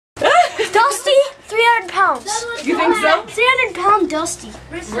pounds. You think so? 300-pound Dusty.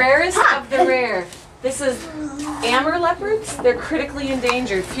 Rarest of the rare. This is Amur leopards. They're critically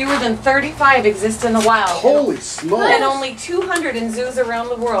endangered. Fewer than 35 exist in the wild. Holy smokes! And only 200 in zoos around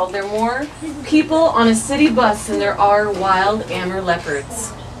the world. There are more people on a city bus than there are wild Amur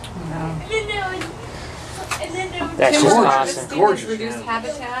leopards. That's just Timber awesome. harvesting has reduced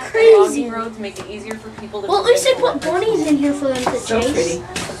habitat. Crazy. Logging roads make it easier for people to. Well, at least they put bunnies in here for them to So chase. pretty.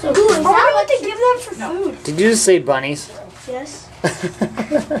 So Ooh, is that what they give them for food? Did you just say bunnies? Yes.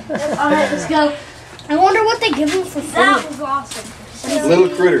 Alright, let's go. I wonder what they give them for food. That was awesome. Little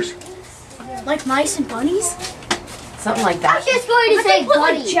critters. Like mice and bunnies? Something like that. Just going to say put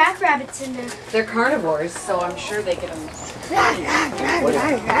like jackrabbits in there. They're carnivores, so I'm sure they get them.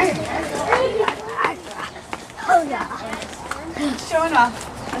 Oh yeah. Showing off.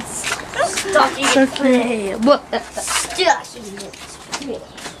 Stucky its prey. It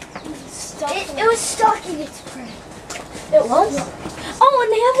was stalking its prey. It was? Oh,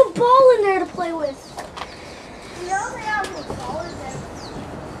 and they have a ball in there to play with. You know they have a ball in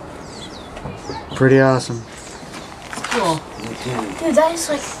there. Pretty awesome. Cool. Dude, that is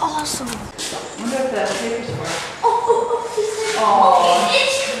like awesome. Wonder if that paper's for.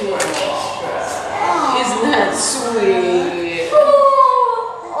 Isn't that sweet?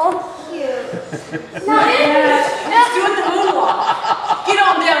 Oh, cute. It's doing the moonwalk. Get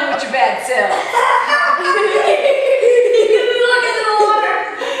on down with your bad self. Look at the water.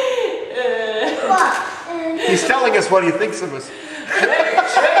 He's telling us what he thinks of us.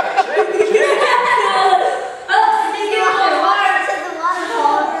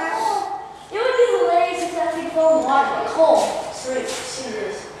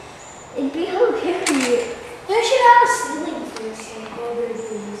 It'd be okay. They should have a ceiling for this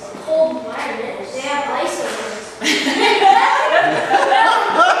thing. Cold environment. They have ice over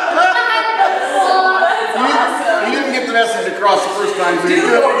You didn't get the message across the first time, so you do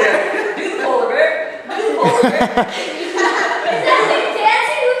it again. Do the polar bear. Do the polar bear. Is that like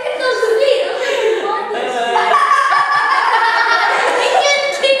dancing? Look at those feet. Look at your bunnies. He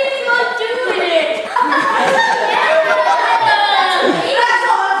just keeps on doing it. That's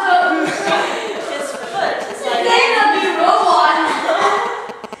awesome. His foot is like. They have a robot.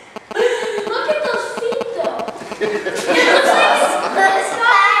 Look at those feet though. It looks like the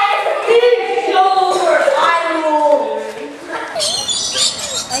sky. Big shoulder. I roll.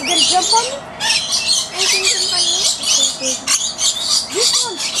 Are you gonna jump on me? Are you gonna jump on me? This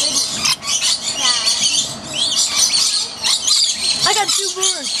one's pretty. Yeah. I got 2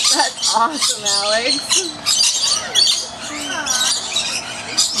 birds. That's awesome, Alex.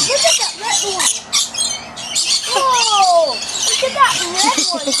 Look at that red one. Whoa! Look at that red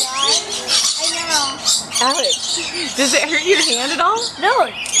one, guys. I know. Alex, does it hurt your hand at all? No,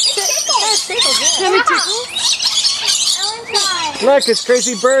 it tickles. Can it tickle? Look, it's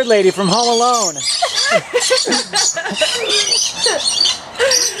Crazy Bird Lady from Home Alone.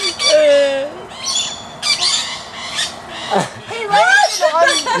 Hey,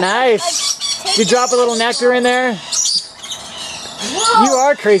 look. Nice. Did you drop a little nectar in there? You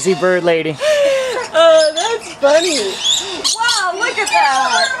are Crazy Bird Lady. Oh, that's funny. Wow, look at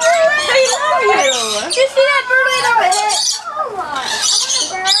that. I love you. Did you see that bird right over here?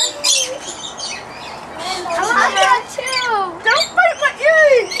 I want that too. Don't bite my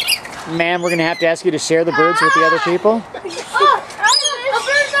ears. Ma'am, we're going to have to ask you to share the birds with the other people. Oh, a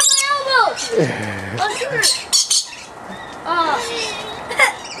bird's on my elbow. Oh, sure. Oh.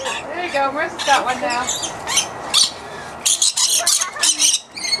 There you go. Marissa's got one now.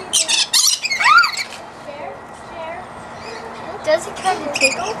 Does it kind of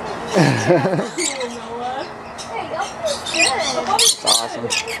tickle? There you go. Good. That's awesome.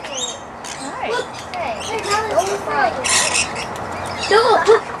 Nice. Hey, now it's over fried. No,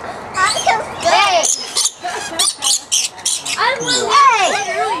 look. Hey. I will. Hey.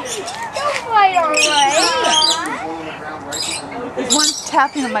 Don't fight alright. There's one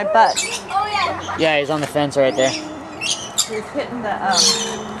tapping on my butt. Oh yeah. Yeah, he's on the fence right there. He's hitting the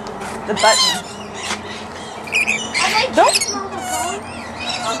button. Don't.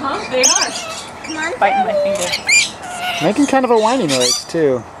 They are. Come on. Biting my finger. Making kind of a whiny noise,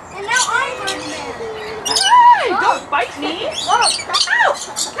 too. And now I'm Birdman. Hey, don't bite me. Whoa. Ow.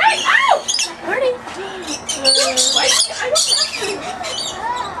 Hey, ow! Birdie. Don't bite me. I don't have to.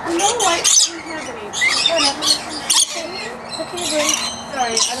 No what? I don't have any. Okay, Birdie.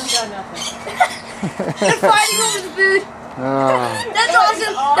 Sorry, I don't got nothing. They're fighting over the food. Oh. That's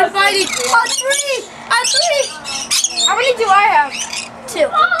awesome. They're fighting. I'm 3. I'm 3. How many do I have? 2.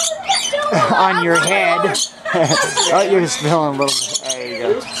 On your head. Oh, you're spilling a little bit. There you go.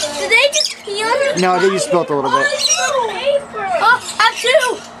 Do they just peanut? No, you spilled a little bit. Oh, I have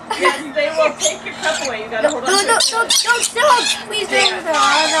two. Yes, they will take your cup away. You gotta hold on to it. No, stop. Please don't. No.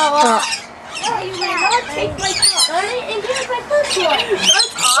 You may not take my cup. And here's my first one.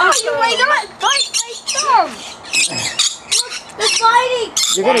 Oh, you may not bite my thumb. They're fighting.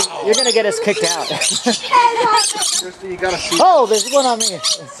 You're gonna get us kicked out. Christy, you gotta see. Oh, there's one on me. That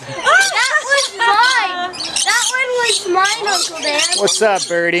was mine. That one was mine, Uncle Dan. What's up,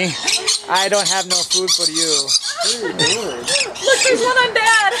 Birdie? I don't have no food for you. Look, there's one on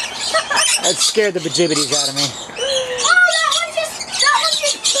Dad. That scared the bejibbities out of me. Oh, that one just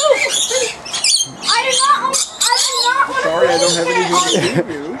pooped. I do not want to. Sorry, I don't have anything to give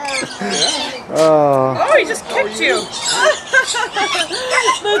you. Oh. Oh, he just kicked you. Look,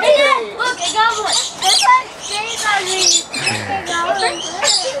 I got one. This one stays on me.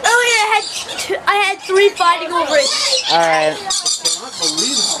 Earlier, I had three fighting over it. All right. I cannot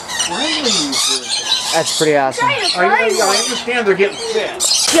believe how friendly you were. That's pretty awesome. I understand they're getting fed.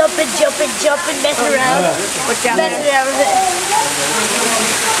 Jumping, messing around. Look down Messing there. around with it.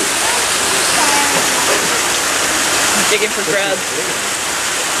 Digging for grubs.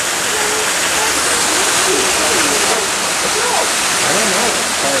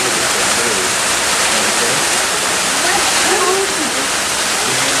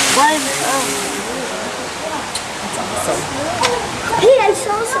 Hey, I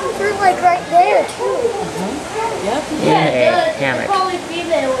saw some fruit like right there too. Yeah, hammock. Probably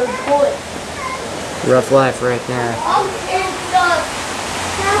female or boy. Rough life right there. Oh, it's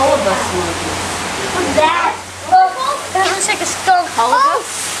What's that? That looks like a skunk. Another.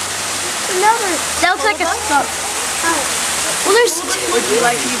 That looks like a skunk. Well, there's two. Would you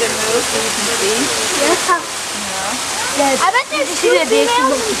like me to move so you can see? I bet there's two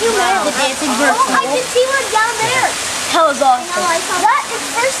females and two males. The dancing bird. Oh, I can see one down there. Hell is awesome. That at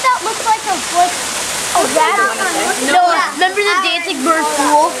first that looked like a rabbit. Noah, remember the dancing bird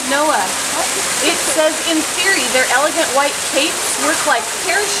pool? Noah, it says in theory their elegant white capes work like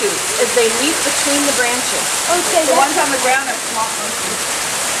parachutes as they leap between the branches. Okay, The ones on the ground are small.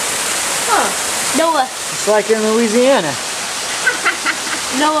 Huh. Noah, It's like in Louisiana.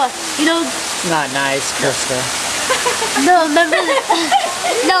 Noah, you know, Not nice, Krista. no, remember the,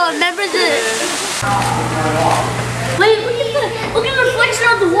 wait, look at the reflection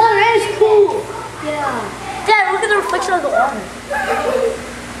of the water, that is cool. Yeah. Dad, look at the reflection of the water.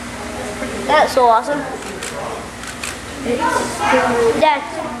 That's so awesome. Dad,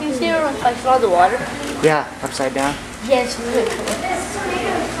 you see the reflection of the water? Yeah, upside down. Yes, really cool.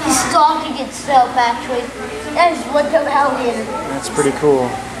 He's stalking itself, actually. That is what the hell it is. That's pretty cool.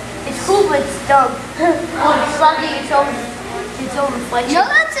 It's cool, but it's dumb. Well, it's stalking its own reflection. You know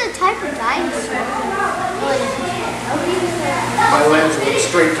that's a type of dinosaur. My lens went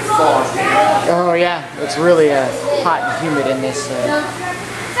straight to fog. Oh yeah, it's really hot and humid in this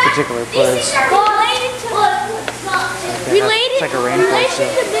particular place. Related It's like a rainforest. to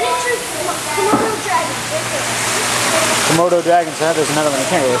miniature Komodo dragons. Komodo dragons, there's another one, I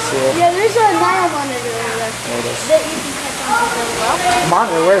can't really see it. Yeah, there's a Nile monitor over there There it is. that you can catch on to as well.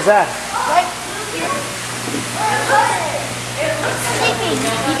 Monitor, where's that? Right here. Sleeping.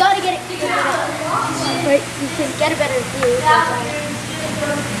 You gotta get it. Right, you can get a better view.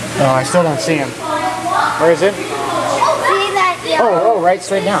 Oh, I still don't see him. Where is it? See that? Yeah. Oh, right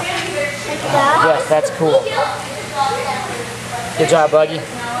straight down. Yes, that's cool. Good job, Buggy. They look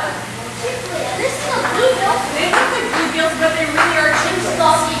like bluegills, but they really are chicklets.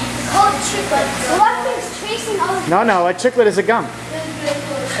 Called chiclet. Well, that thing's chasing other. No, a chiclet is a gum.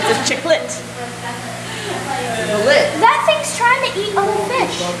 It's a chicklet. That thing's trying to eat other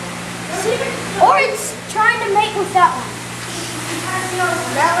fish. See? Or it's trying to mate with that one.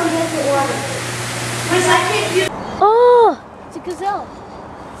 That one doesn't want it. Oh, it's a gazelle.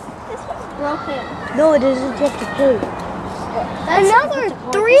 This one's broken. No, it isn't. You have to poo. Another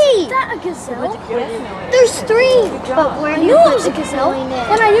three. Is that a gazelle? There's three. But I knew it was a gazelle.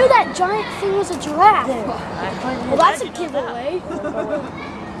 When I knew that giant thing was a giraffe. Well, that's a giveaway.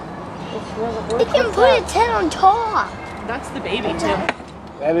 It can put its head on top. That's the baby too.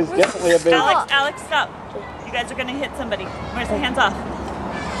 That is definitely a big. Alex, stop. You guys are gonna hit somebody. Where's the hands off?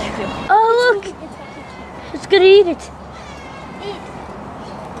 Thank you. Oh, look. It's gonna eat it.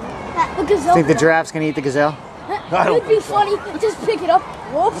 A gazelle. Think the giraffe's gonna eat the gazelle? I It don't would be think so. funny. Just pick it up.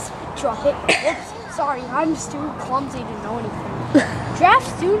 Whoops. Drop it. Whoops. Sorry, I'm just too clumsy to know anything.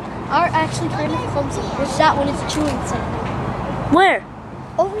 Giraffes, dude, are actually kind of clumsy. What's that when it's chewing something? Where?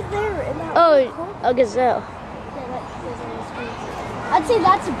 Over there. In that a gazelle. Yeah, that gazelle is chewing something. I'd say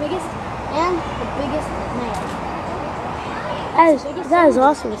that's the biggest and the biggest male. That is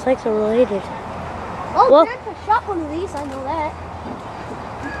awesome. It's like so related. Oh, well, Grandpa shot one of these. I know that.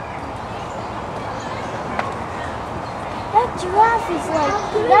 That giraffe is like,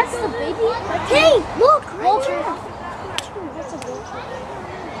 that's the baby. Hey, look, vulture. That's a vulture.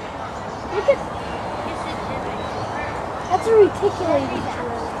 Look at, that's a reticulated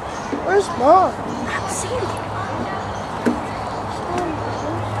giraffe. Where's Mom? I'm seeing it.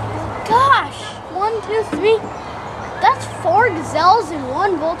 Gosh, 1, 2, 3. That's 4 gazelles and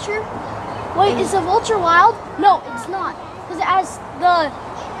 1 vulture. Wait, is the vulture wild? No, it's not, because it has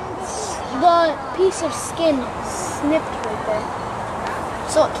the piece of skin snipped right there,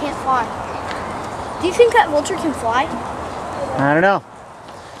 so it can't fly. Do you think that vulture can fly? I don't know.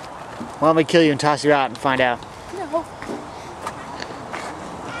 Why don't we kill you and toss you out and find out? No.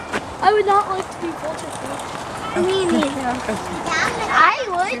 I would not like to be vulture food. Me neither. I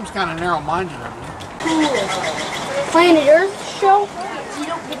would. Seems kind of narrow-minded of you. Planet Earth show.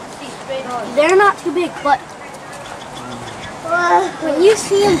 They're not too big, but when you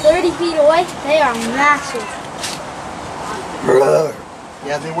see them 30 feet away, they are massive.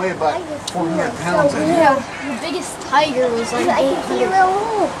 Yeah, they weigh about 400 pounds. Yeah, the biggest tiger was like 800.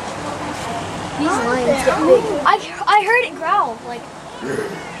 These lions get big. I heard it growl, like.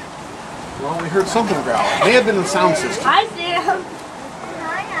 Well, we heard something growl. It may have been the sound system. I see him.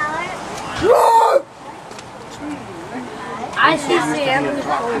 I see Sam.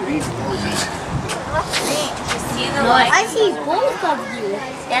 No, I see both of you.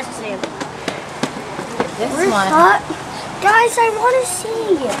 That's Sam. This one. Guys, I want to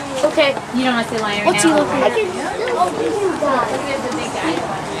see it. Okay. You don't want to see lion right What's he now? looking at? The big guy.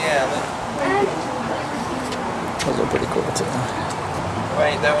 Those are pretty cool too.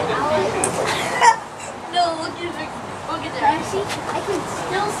 Right, that one didn't feel beautiful. No, look at that. I can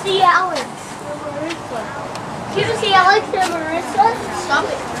still see Alex. Can you see Alex and Marissa? Stop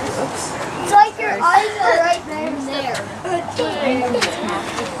it. It's like your eyes are right there.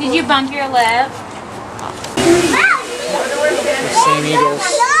 Did you bump your lip? Same eagles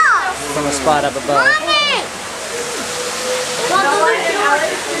from a spot up above.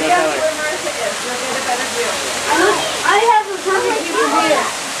 I have a perfect view from here.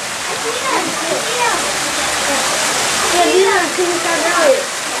 Yeah, these are two earlier.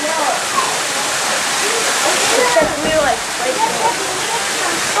 Except we were like right there.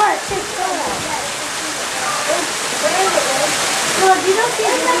 What? Well, you don't see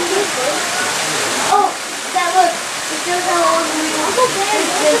it. Oh, that look. It shows how long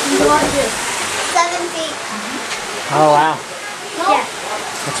we want this. 7 feet. Oh wow, Yeah.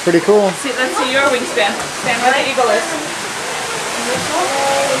 that's pretty cool. See, let's see your wingspan. Stand where the eagle is.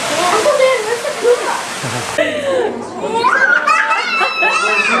 Uncle Dan, where's the cougar?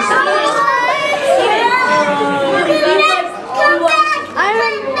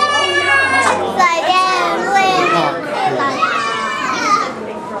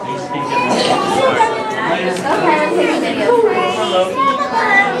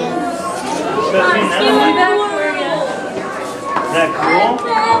 Is that cool?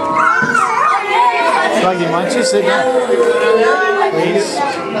 Sluggy Munchies, sit down. Please.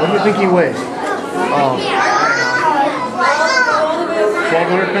 What do you think he weighs? Oh,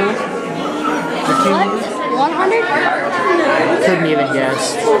 1,200 pounds? 100? couldn't even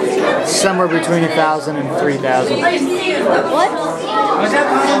guess. Somewhere between 1,000 and 3,000. What?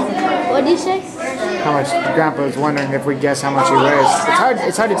 What did you say? How much? Grandpa was wondering if we guess how much he weighs.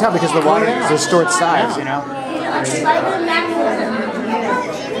 It's hard to tell because the water is distorted size, you know.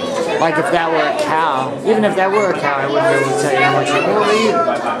 Like if that were a cow, even if that were a cow, I wouldn't be able to tell you how much he weighs.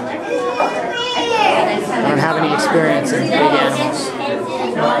 I don't have any experience in big animals.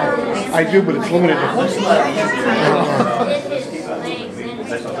 I do, but it's limited to horses. That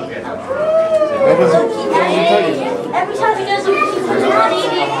doesn't tell you. Every time he does it, you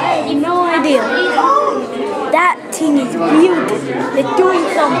have no idea. That team is beautiful. They're doing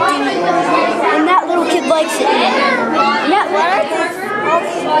something. And that little kid likes it. And that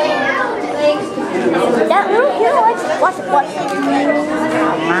little kid likes it. Watch it, watch it.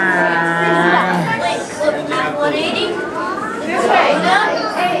 180?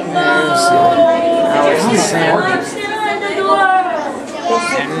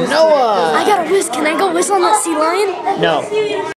 Noah! I got a whiz. Can I go whiz on that sea lion? No.